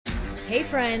Hey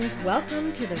friends,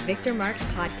 welcome to the Victor Marx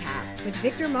Podcast with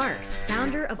Victor Marx,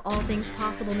 founder of All Things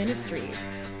Possible Ministries.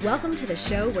 Welcome to the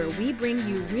show where we bring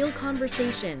you real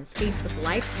conversations faced with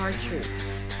life's hard truths,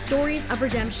 stories of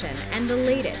redemption, and the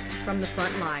latest from the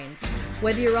front lines.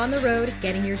 Whether you're on the road,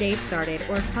 getting your day started,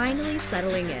 or finally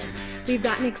settling in, we've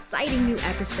got an exciting new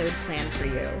episode planned for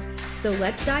you. So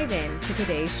let's dive into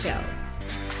today's show.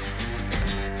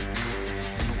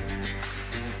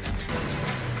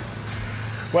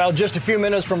 Well, just a few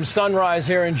minutes from sunrise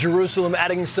here in Jerusalem,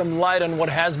 adding some light on what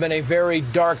has been a very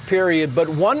dark period. But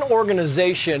one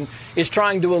organization is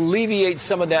trying to alleviate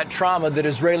some of that trauma that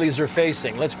Israelis are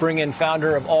facing. Let's bring in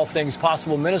founder of All Things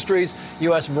Possible Ministries,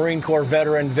 U.S. Marine Corps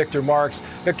veteran Victor Marx.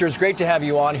 Victor, it's great to have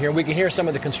you on here. We can hear some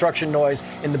of the construction noise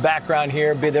in the background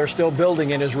here. They're still building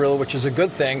in Israel, which is a good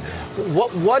thing.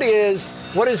 What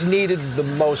is needed the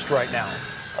most right now?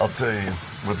 I'll tell you,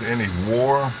 with any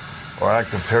war or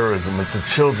act of terrorism, it's the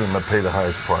children that pay the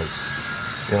highest price,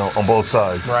 on both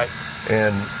sides. Right.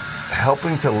 And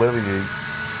helping to alleviate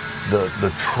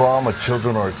the trauma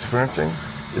children are experiencing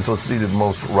is what's needed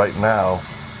most right now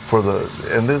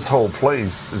and this whole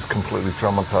place is completely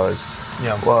traumatized.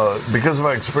 Yeah. Because of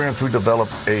my experience, we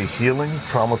developed a healing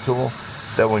trauma tool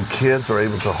that when kids are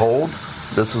able to hold,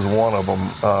 this is one of them.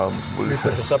 Let me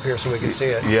put this up here so we can see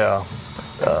it. Yeah.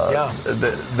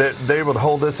 They would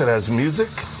hold this. It has music,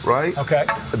 right? Okay.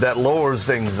 That lowers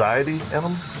the anxiety in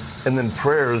them, and then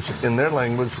prayers in their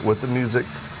language with the music,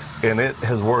 and it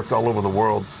has worked all over the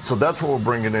world. So that's what we're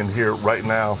bringing in here right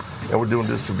now, and we're doing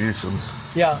distributions.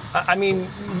 Yeah, I mean,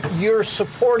 you're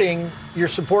supporting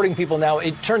people now.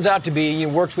 It turns out to be you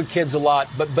worked with kids a lot,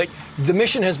 but the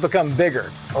mission has become bigger.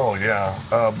 Oh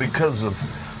yeah, because of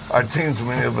our teams,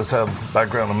 many of us have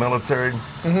background in the military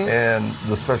and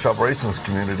the special operations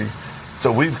community.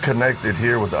 So we've connected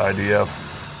here with the IDF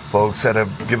folks that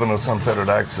have given us unfettered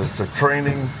access to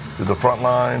training, to the front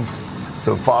lines,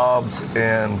 to FOBs,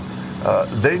 and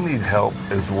they need help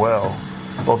as well,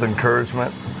 both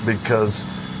encouragement, because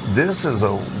this is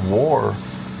a war,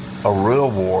 a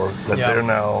real war that they're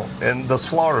now, and the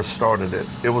slaughter started it.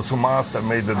 It was Hamas that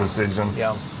made the decision.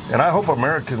 Yeah. And I hope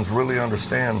Americans really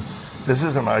understand this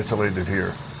isn't isolated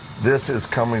here. This is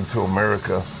coming to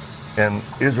America, and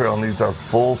Israel needs our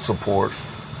full support,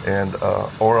 and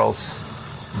or else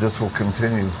this will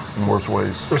continue in worse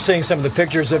ways. We're seeing some of the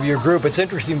pictures of your group. It's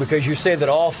interesting because you say that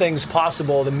All Things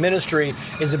Possible, the ministry,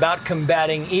 is about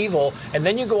combating evil, and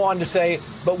then you go on to say,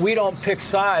 but we don't pick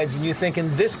sides, and you think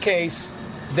in this case,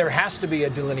 there has to be a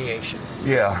delineation.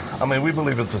 Yeah, I mean, we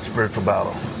believe it's a spiritual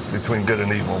battle between good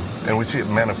and evil, and we see it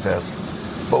manifest.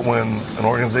 But when an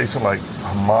organization like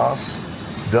Hamas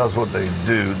does what they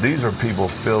do, these are people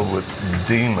filled with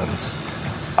demons.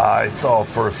 I saw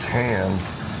firsthand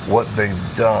what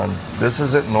they've done. This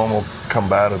isn't normal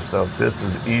combative stuff. This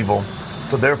is evil.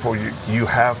 So therefore, you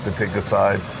have to take a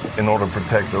side in order to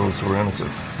protect those who are innocent.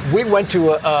 We went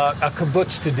to a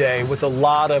kibbutz today with a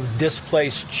lot of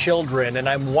displaced children, and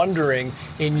I'm wondering,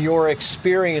 in your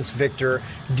experience, Victor,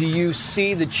 do you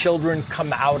see the children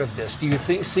come out of this? Do you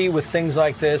see with things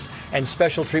like this and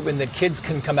special treatment that kids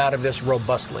can come out of this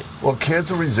robustly? Well,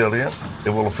 kids are resilient.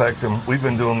 It will affect them. We've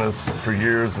been doing this for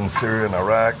years in Syria and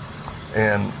Iraq,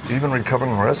 and even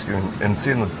recovering and rescuing and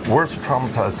seeing the worst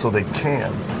traumatized so they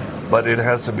can. But it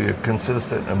has to be a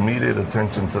consistent, immediate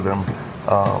attention to them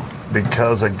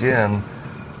because, again,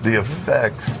 the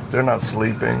effects, they're not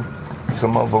sleeping.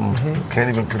 Some of them can't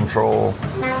even control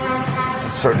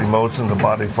certain emotions and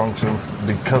body functions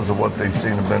because of what they've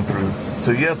seen and been through.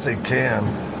 So, yes, they can,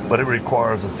 but it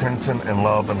requires attention and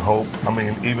love and hope. I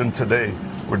mean, even today,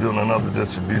 we're doing another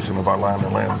distribution of our Lion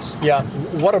and Lambs. Yeah.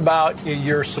 What about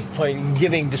your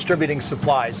distributing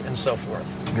supplies and so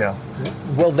forth? Yeah.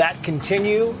 Will that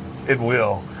continue? It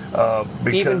will.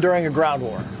 Even during a ground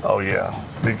war? Oh, yeah.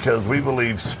 Because we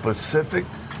believe specific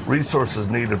resources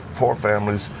needed for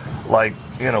families. Like,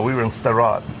 we were in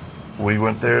Sderot. We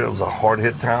went there. It was a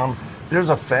hard-hit town. There's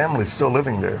a family still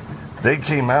living there. They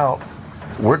came out.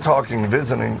 We're talking,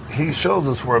 visiting. He shows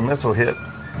us where a missile hit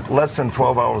less than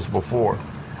 12 hours before.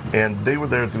 And they were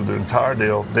there through the entire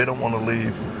deal. They don't want to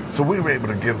leave. So we were able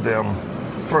to give them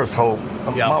first hope.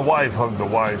 Yeah. My wife hugged the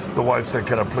wife. The wife said,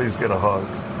 "Can I please get a hug?"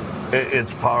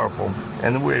 It's powerful.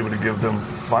 And then we're able to give them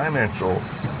financial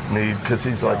need because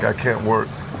he's like, "I can't work."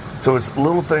 So it's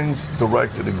little things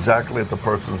directed exactly at the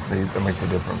person's need that makes a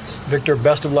difference. Victor,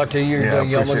 best of luck to you. You're doing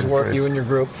yeoman's work, Trace. you and your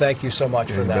group. Thank you so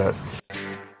much for that.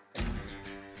 Bet.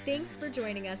 Thanks for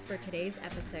joining us for today's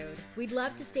episode. We'd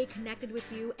love to stay connected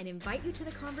with you and invite you to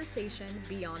the conversation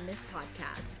beyond this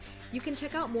podcast. You can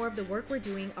check out more of the work we're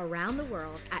doing around the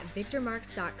world at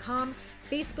victormarks.com,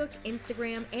 Facebook,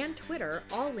 Instagram, and Twitter,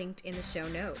 all linked in the show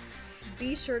notes.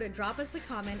 Be sure to drop us a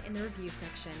comment in the review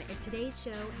section if today's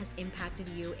show has impacted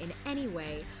you in any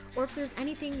way, or if there's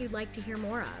anything you'd like to hear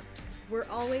more of. We're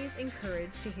always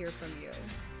encouraged to hear from you.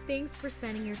 Thanks for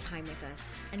spending your time with us.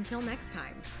 Until next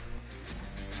time.